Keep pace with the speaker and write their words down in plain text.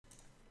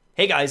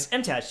Hey guys,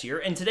 MTash here,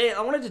 and today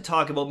I wanted to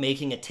talk about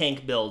making a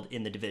tank build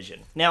in the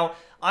Division. Now,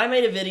 I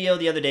made a video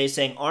the other day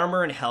saying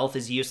armor and health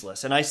is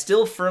useless, and I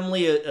still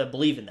firmly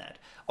believe in that.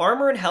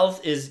 Armor and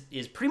health is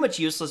pretty much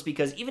useless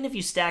because even if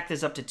you stack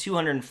this up to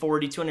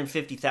 240,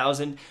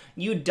 250,000,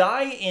 you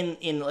die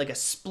in like a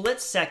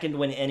split second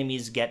when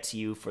enemies get to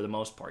you for the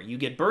most part. You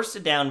get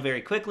bursted down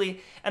very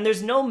quickly, and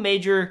there's no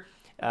major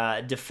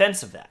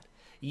defense of that.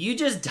 You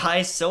just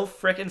die so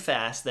frickin'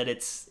 fast that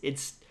it's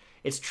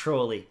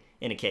trolly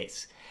in a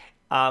case.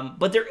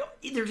 But there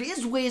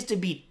is ways to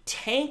be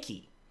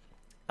tanky,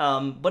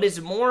 but it's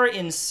more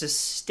in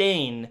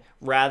sustain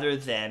rather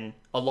than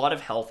a lot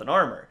of health and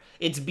armor.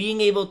 It's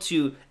being able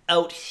to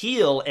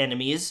out-heal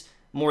enemies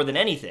more than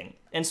anything.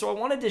 And so I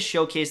wanted to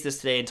showcase this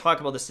today and talk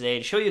about this today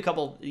and show you a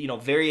couple,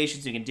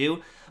 variations you can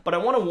do. But I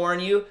want to warn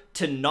you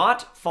to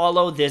not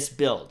follow this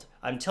build.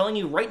 I'm telling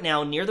you right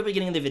now, near the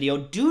beginning of the video,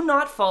 do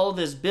not follow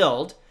this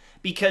build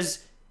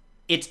because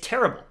it's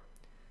terrible.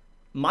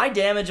 My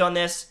damage on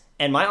this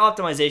and my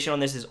optimization on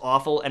this is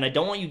awful, and I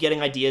don't want you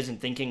getting ideas and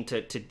thinking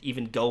to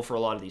even go for a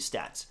lot of these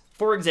stats.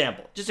 For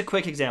example, just a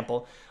quick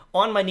example,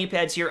 on my knee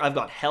pads here, I've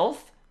got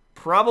health.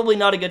 Probably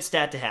not a good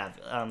stat to have.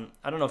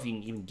 I don't know if you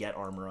can even get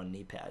armor on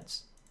knee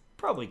pads.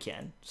 Probably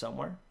can,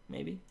 somewhere,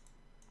 maybe.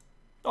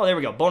 Oh, there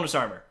we go, bonus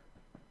armor.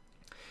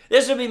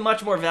 This would be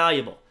much more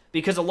valuable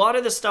because a lot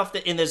of the stuff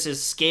that in this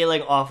is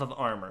scaling off of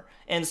armor.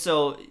 And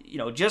so,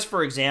 just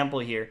for example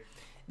here,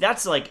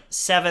 that's like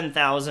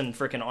 7,000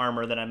 freaking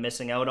armor that I'm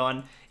missing out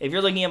on. If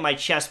you're looking at my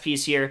chest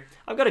piece here,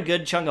 I've got a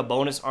good chunk of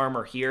bonus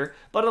armor here,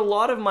 but a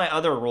lot of my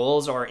other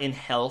rolls are in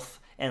health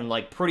and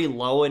like pretty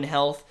low in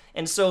health.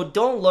 And so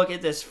don't look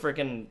at this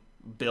freaking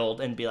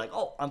build and be like,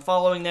 oh, I'm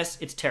following this.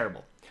 It's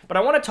terrible. But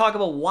I want to talk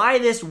about why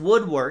this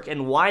would work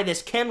and why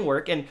this can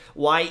work and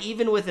why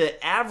even with an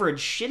average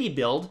shitty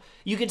build,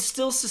 you can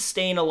still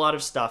sustain a lot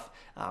of stuff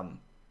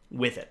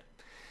with it.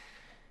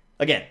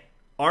 Again,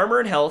 armor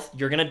and health,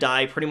 you're going to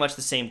die pretty much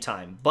the same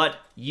time. But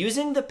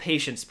using the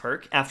Patience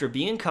perk, after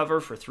being in cover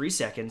for 3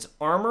 seconds,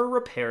 armor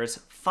repairs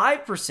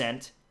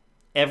 5%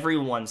 every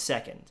 1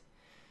 second.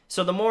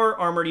 So the more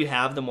armor you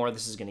have, the more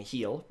this is going to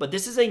heal. But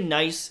this is a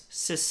nice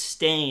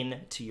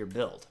sustain to your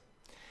build.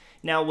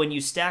 Now, when you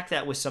stack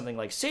that with something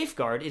like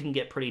Safeguard, it can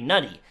get pretty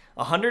nutty.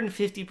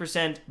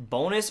 150%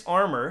 bonus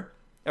armor,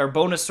 or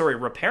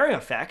repairing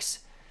effects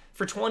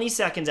for 20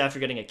 seconds after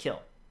getting a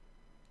kill.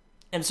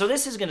 And so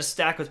this is going to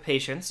stack with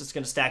Patience, it's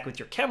going to stack with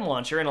your Chem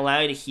Launcher and allow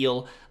you to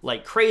heal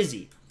like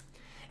crazy.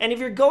 And if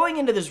you're going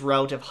into this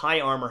route of high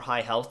armor,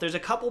 high health, there's a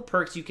couple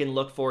perks you can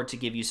look for to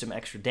give you some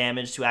extra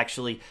damage to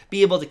actually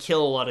be able to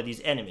kill a lot of these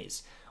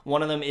enemies.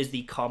 One of them is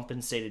the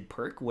Compensated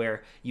perk,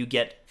 where you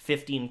get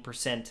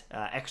 15%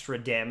 extra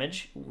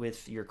damage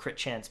with your crit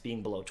chance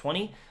being below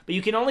 20, but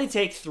you can only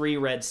take 3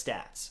 red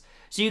stats.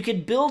 So you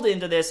could build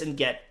into this and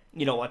get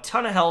a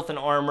ton of health and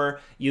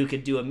armor. You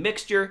could do a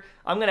mixture.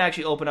 I'm going to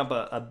actually open up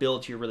a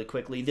build here really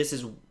quickly. This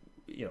is,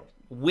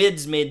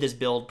 Wids made this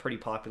build pretty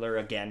popular.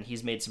 Again,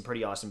 he's made some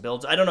pretty awesome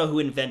builds. I don't know who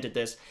invented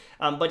this,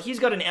 but he's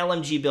got an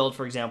LMG build,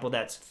 for example,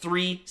 that's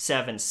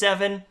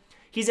 377.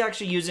 He's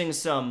actually using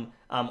some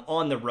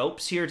on the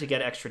ropes here to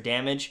get extra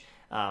damage.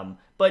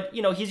 But,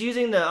 he's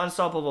using the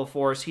Unstoppable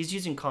Force. He's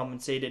using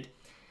Compensated.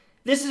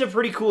 This is a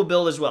pretty cool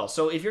build as well.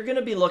 So if you're going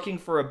to be looking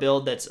for a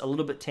build that's a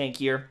little bit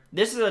tankier,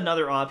 this is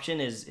another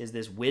option is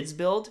this Wids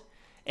build.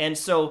 And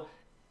so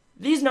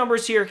these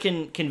numbers here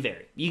can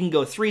vary. You can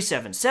go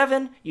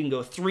 377, you can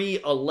go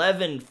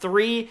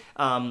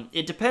 311.3.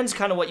 It depends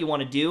kind of what you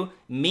want to do.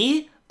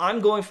 Me, I'm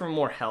going for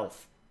more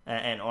health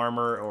and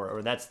armor,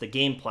 or that's the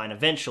game plan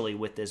eventually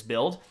with this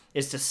build,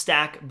 is to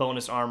stack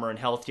bonus armor and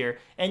health here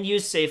and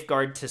use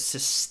Safeguard to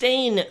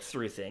sustain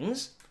through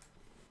things.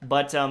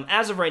 But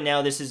as of right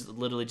now, this is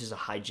literally just a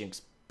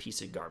hijinks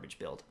piece of garbage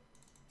build.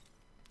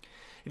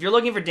 If you're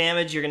looking for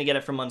damage, you're going to get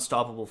it from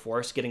Unstoppable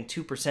Force, getting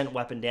 2%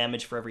 weapon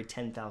damage for every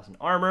 10,000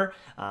 armor.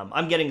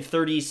 I'm getting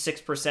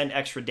 36%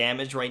 extra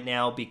damage right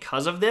now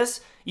because of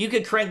this. You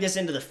could crank this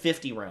into the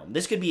 50 realm.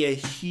 This could be a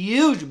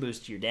huge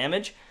boost to your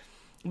damage.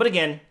 But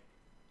again,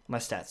 my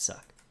stats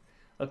suck.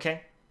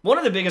 Okay? One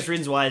of the biggest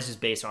reasons why is just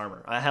base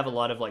armor. I have a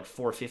lot of like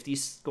 450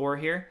 score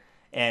here,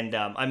 and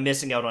I'm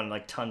missing out on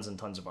like tons and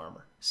tons of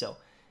armor. So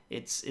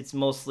it's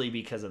mostly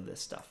because of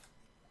this stuff.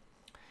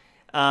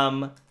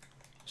 So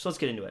let's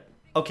get into it.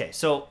 Okay,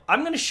 so I'm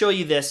going to show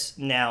you this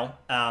now,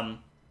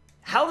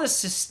 how the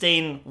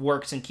sustain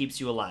works and keeps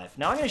you alive.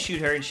 Now I'm going to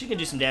shoot her, and she can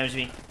do some damage to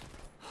me.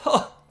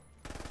 Oh,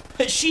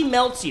 she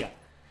melts you.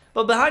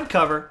 But behind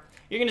cover,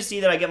 you're going to see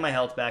that I get my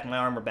health back, my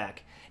armor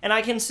back. And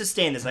I can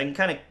sustain this. I can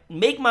kind of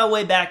make my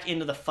way back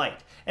into the fight.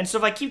 And so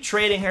if I keep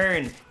trading her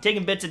and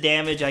taking bits of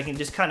damage, I can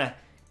just kind of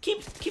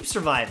keep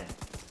surviving.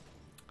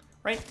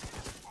 Right?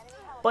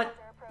 But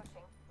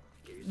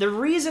the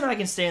reason I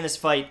can stay in this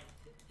fight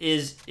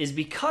is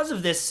because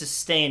of this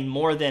sustain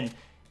more than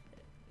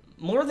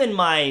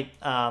my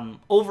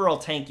overall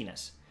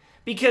tankiness.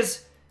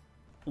 Because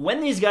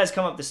when these guys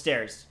come up the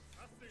stairs,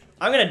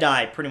 I'm gonna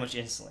die pretty much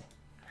instantly,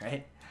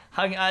 right?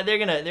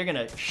 They're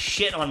gonna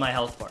shit on my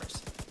health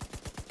bars.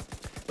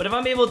 But if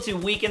I'm able to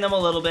weaken them a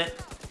little bit,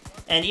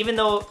 and even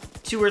though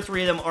 2 or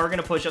 3 of them are going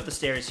to push up the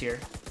stairs here,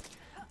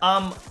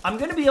 I'm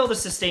going to be able to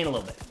sustain a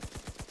little bit.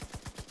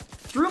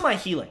 Through my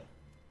healing,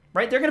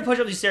 right? They're going to push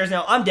up these stairs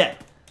now. I'm dead.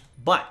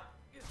 But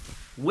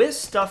with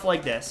stuff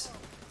like this,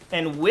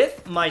 and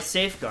with my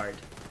safeguard,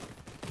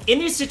 in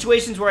these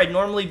situations where I'd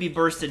normally be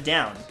bursted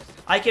down,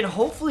 I can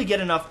hopefully get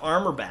enough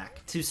armor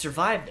back to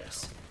survive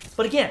this.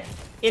 But again,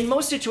 in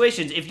most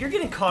situations, if you're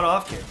getting caught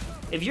off here,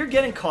 if you're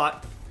getting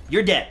caught,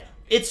 you're dead.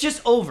 It's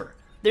just over.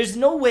 There's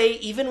no way,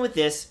 even with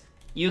this,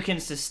 you can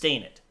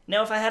sustain it.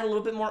 Now, if I had a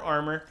little bit more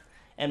armor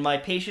and my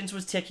patience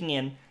was ticking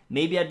in,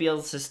 maybe I'd be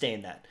able to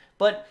sustain that.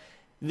 But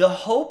the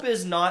hope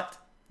is not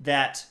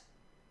that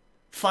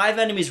 5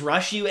 enemies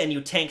rush you and you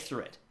tank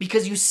through it.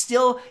 Because you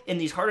still, in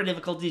these harder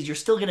difficulties, you're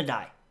still going to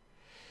die.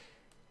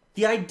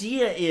 The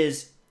idea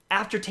is,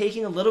 after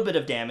taking a little bit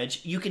of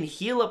damage, you can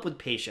heal up with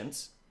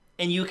patience,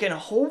 and you can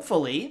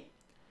hopefully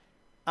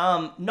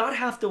not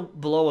have to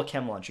blow a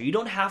chem launcher. You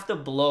don't have to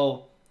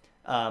blow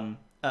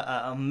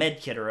a med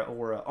kit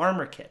or an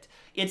armor kit.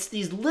 It's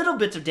these little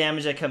bits of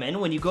damage that come in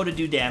when you go to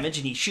do damage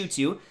and he shoots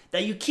you,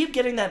 that you keep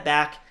getting that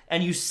back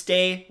and you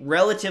stay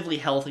relatively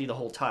healthy the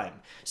whole time.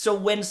 So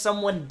when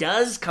someone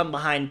does come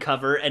behind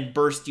cover and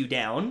burst you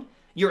down,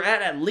 you're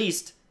at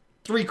least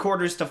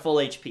 3/4 to full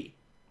HP.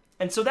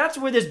 And so that's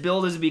where this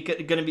build is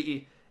going to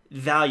be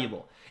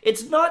valuable.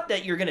 It's not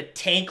that you're going to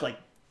tank like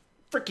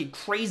freaking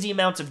crazy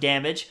amounts of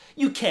damage.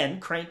 You can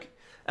crank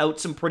out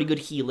some pretty good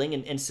healing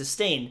and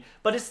sustain,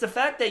 but it's the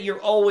fact that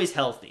you're always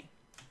healthy.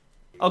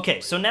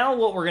 Okay, so now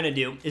what we're going to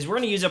do is we're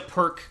going to use a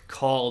perk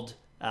called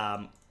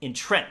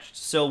Entrenched.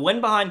 So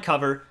when behind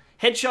cover,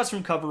 headshots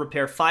from cover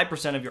repair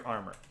 5% of your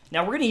armor.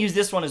 Now we're going to use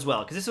this one as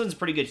well, because this one's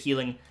pretty good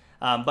healing.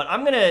 But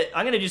I'm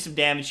gonna do some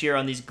damage here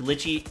on these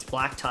glitchy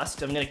black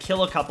tusks. I'm gonna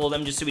kill a couple of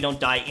them just so we don't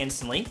die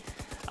instantly,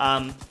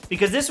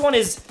 because this one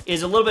is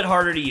a little bit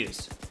harder to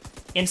use.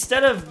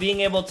 Instead of being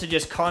able to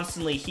just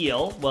constantly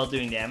heal while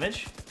doing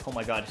damage, oh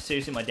my god,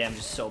 seriously, my damage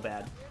is so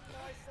bad.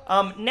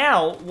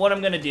 Now what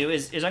I'm gonna do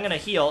is I'm gonna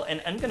heal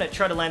and I'm gonna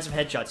try to land some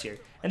headshots here,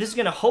 and this is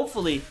gonna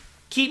hopefully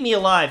keep me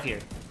alive here.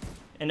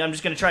 And I'm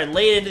just gonna try to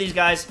lay it into these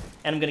guys,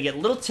 and I'm gonna get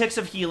little ticks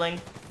of healing,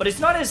 but it's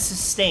not as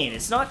sustained.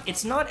 It's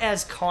not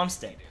as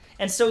constant.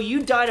 And so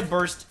you die to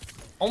burst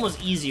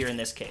almost easier in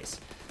this case,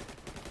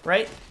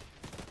 right?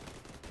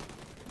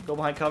 Go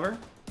behind cover.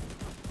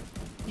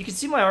 You can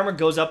see my armor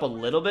goes up a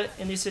little bit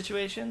in these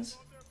situations,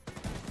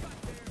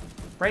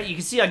 right? You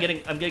can see I'm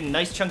getting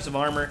nice chunks of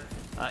armor,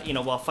 you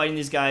know, while fighting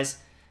these guys.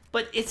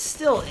 But it's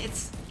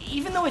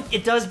even though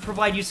it does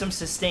provide you some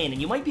sustain,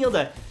 and you might be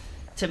able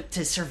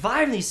to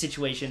survive in these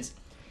situations,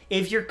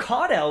 if you're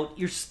caught out,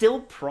 you're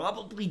still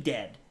probably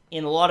dead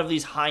in a lot of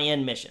these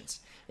high-end missions.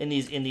 In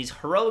these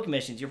heroic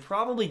missions, you're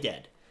probably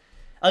dead.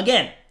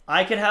 Again,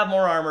 I could have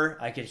more armor,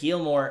 I could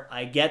heal more,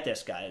 I get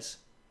this, guys.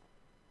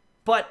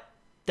 But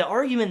the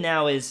argument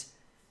now is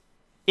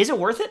it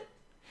worth it?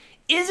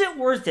 Is it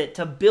worth it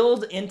to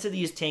build into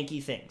these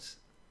tanky things?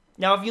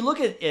 Now, if you look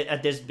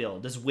at this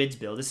build, this Wid's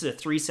build, this is a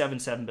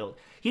 377 build.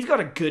 He's got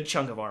a good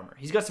chunk of armor.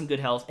 He's got some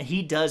good health, and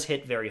he does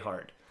hit very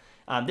hard.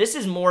 This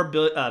is more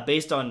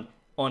based on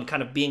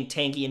kind of being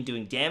tanky and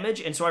doing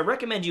damage, and so I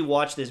recommend you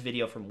watch this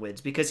video from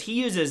Wids, because he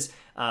uses,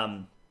 I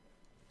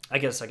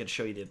guess I could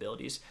show you the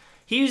abilities.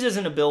 He uses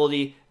an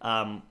ability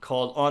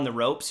called On the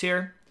Ropes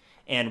here,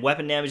 and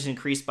weapon damage is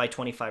increased by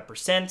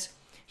 25%.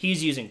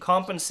 He's using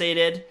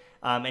Compensated,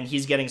 and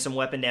he's getting some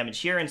weapon damage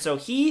here, and so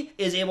he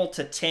is able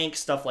to tank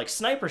stuff like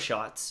sniper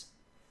shots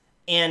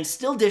and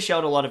still dish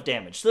out a lot of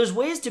damage. So there's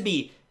ways to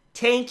be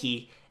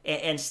tanky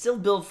and still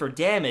build for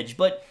damage,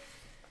 but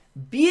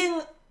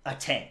being a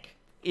tank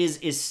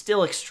is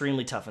still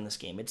extremely tough in this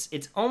game.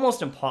 It's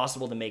almost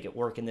impossible to make it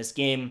work in this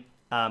game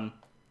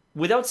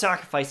without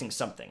sacrificing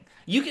something.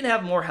 You can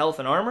have more health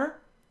and armor,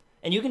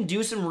 and you can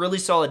do some really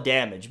solid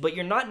damage, but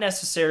you're not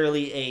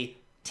necessarily a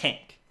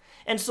tank.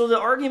 And so the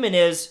argument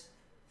is,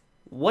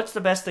 what's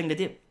the best thing to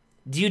do?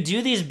 Do you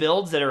do these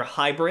builds that are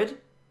hybrid?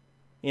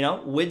 You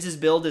know, Wids'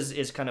 build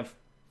is kind of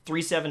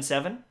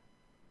 377,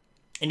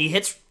 and he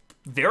hits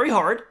very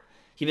hard.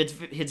 He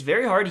hits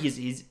very hard.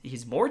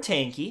 He's more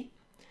tanky.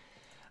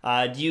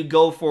 Do you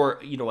go for,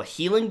 you know, a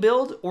healing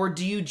build, or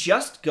do you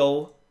just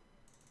go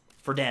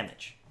for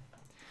damage?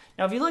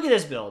 Now, if you look at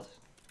this build,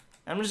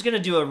 I'm just going to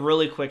do a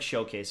really quick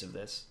showcase of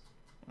this.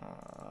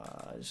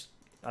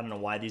 I don't know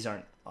why these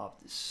aren't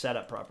set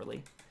up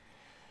properly.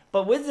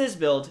 But with this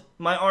build,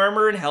 my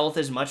armor and health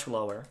is much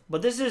lower,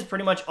 but this is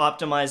pretty much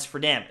optimized for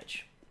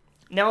damage.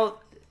 Now,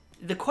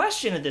 the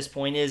question at this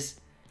point is,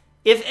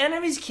 if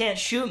enemies can't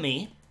shoot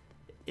me,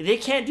 they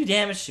can't do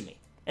damage to me,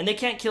 and they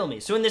can't kill me.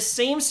 So in this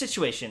same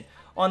situation,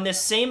 on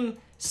this same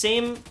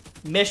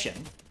mission,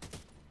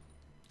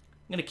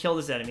 I'm gonna kill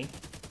this enemy.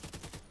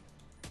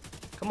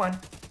 Come on,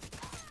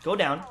 go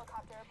down.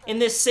 In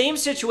this same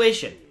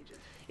situation,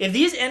 if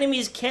these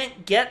enemies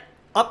can't get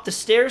up the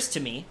stairs to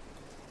me,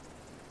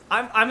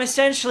 I'm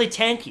essentially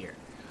tankier.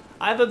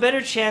 I have a better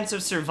chance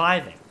of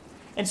surviving.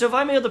 And so if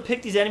I'm able to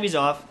pick these enemies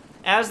off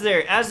as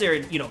they're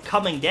you know,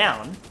 coming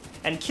down,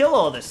 and kill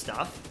all this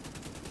stuff,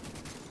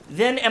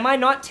 then am I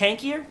not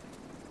tankier?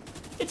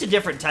 It's a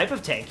different type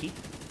of tanky.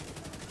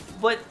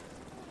 But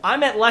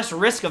I'm at less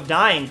risk of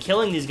dying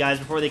killing these guys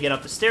before they get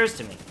up the stairs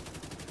to me.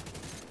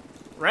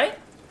 Right?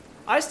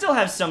 I still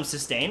have some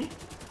sustain.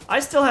 I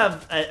still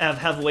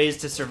have ways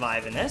to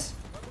survive in this.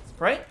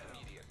 Right?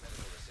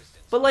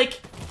 But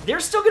like, they're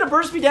still gonna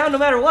burst me down no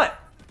matter what.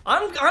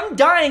 I'm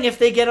dying if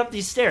they get up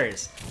these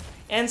stairs.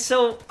 And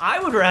so I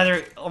would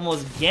rather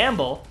almost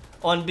gamble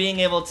on being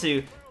able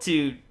to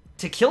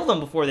kill them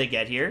before they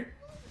get here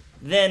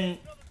than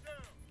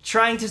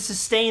trying to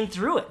sustain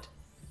through it.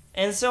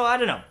 And so I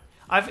don't know.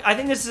 I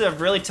think this is a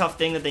really tough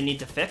thing that they need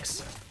to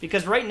fix,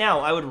 because right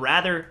now I would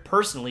rather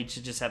personally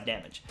to just have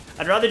damage.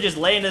 I'd rather just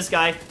lay in this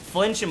guy,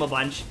 flinch him a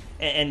bunch,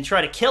 and try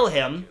to kill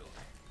him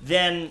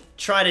than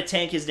try to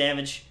tank his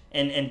damage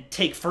and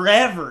take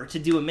forever to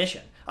do a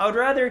mission. I would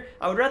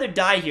rather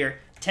die here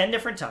 10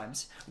 different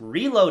times,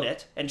 reload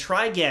it, and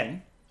try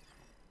again,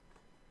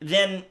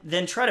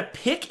 than try to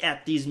pick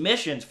at these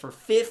missions for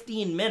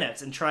 15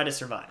 minutes and try to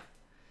survive.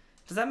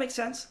 Does that make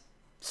sense?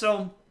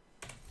 So,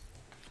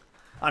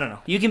 I don't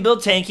know. You can build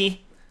tanky,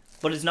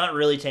 but it's not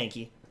really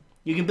tanky.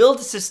 You can build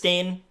to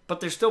sustain, but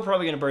they're still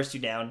probably going to burst you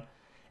down.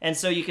 And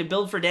so you can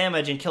build for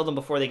damage and kill them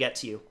before they get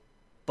to you,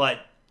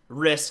 but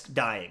risk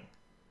dying.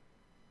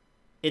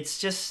 It's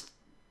just,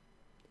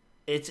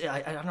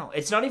 I don't know.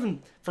 It's not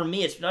even, for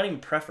me, it's not even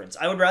preference.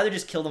 I would rather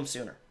just kill them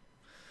sooner,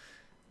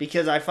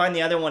 because I find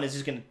the other one is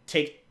just going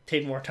to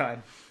take more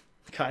time,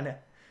 kind of.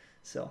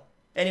 So,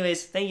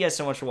 anyways, thank you guys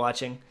so much for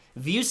watching.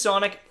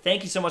 ViewSonic,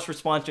 thank you so much for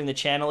sponsoring the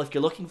channel. If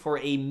you're looking for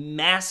a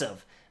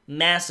massive,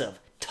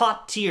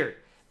 top tier,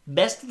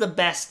 best of the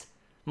best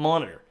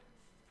monitor,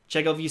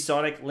 check out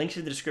ViewSonic. Links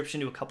in the description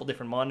to a couple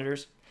different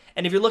monitors.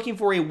 And if you're looking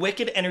for a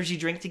wicked energy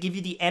drink to give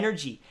you the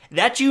energy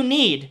that you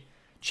need,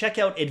 check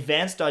out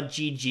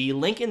advanced.gg.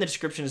 Link in the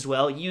description as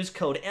well. Use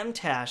code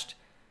MTASHED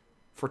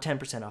for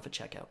 10% off at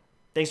checkout.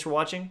 Thanks for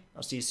watching.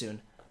 I'll see you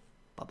soon.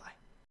 Bye-bye.